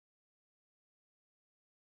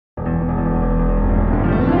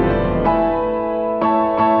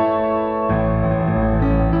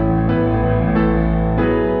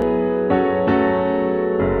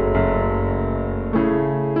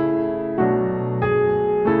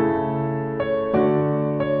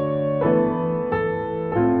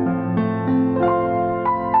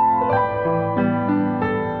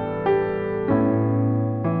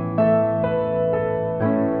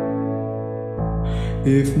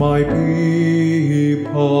If my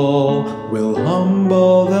people will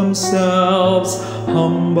humble themselves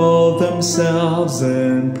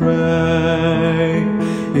and pray,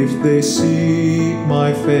 if they seek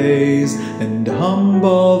my face and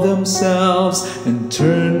humble themselves and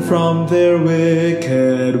turn from their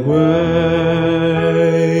wicked ways,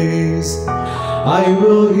 I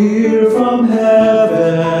will hear from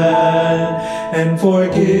heaven and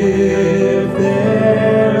forgive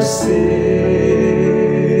their sin.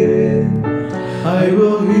 I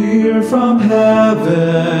will hear from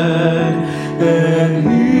heaven and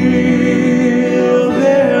heal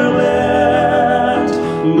their land.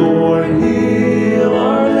 Lord, heal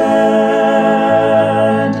our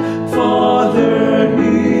land. Father,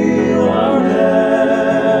 heal our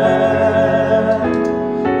land.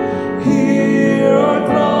 Hear our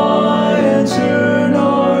cry and turn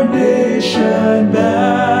our nation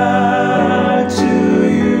back to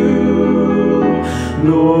you.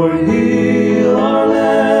 Lord, heal our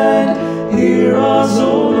land. Hear us,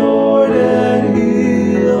 O Lord, and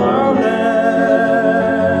heal our land.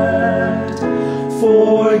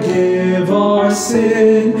 Forgive our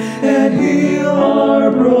sin and heal our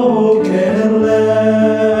broken land.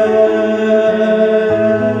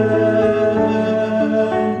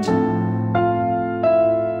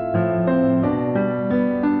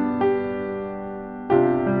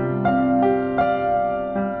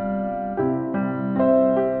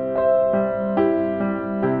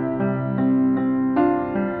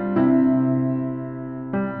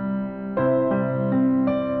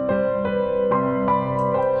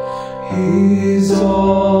 He's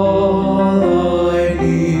all I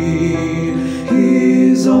need.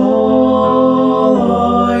 He's all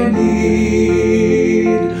I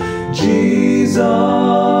need.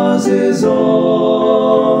 Jesus is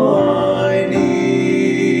all I need.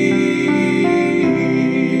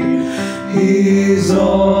 He's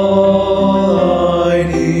all I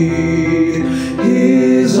need.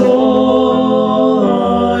 He's all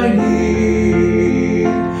I need.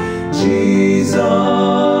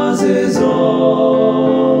 Jesus is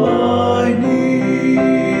all I need.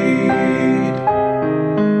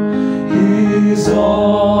 He's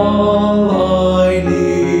all I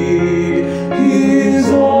need. He's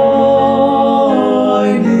all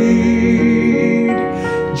I need.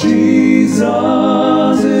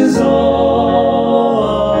 Jesus is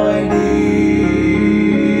all I need.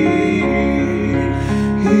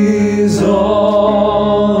 He's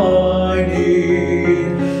all I need.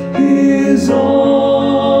 He's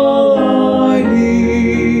all I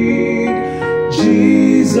need.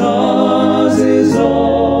 Jesus is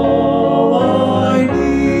all I need.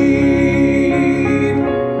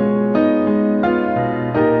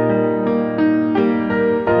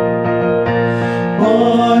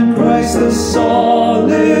 On Christ the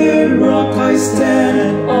solid rock I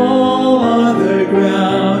stand, all other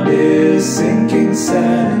ground is sinking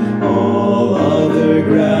sand. All other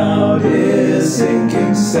ground is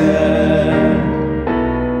sinking sand.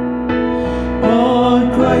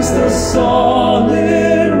 On Christ the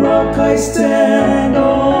solid rock I stand,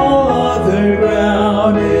 all other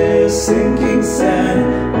ground is sinking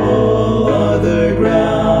sand. All other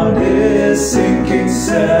ground is sinking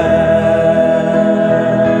sand.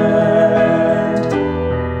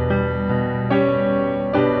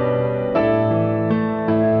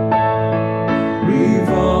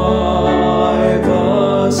 Revive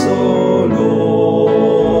us, O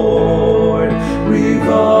Lord.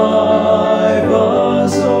 Revive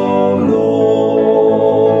us, O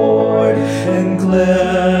Lord, and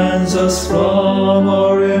cleanse us from our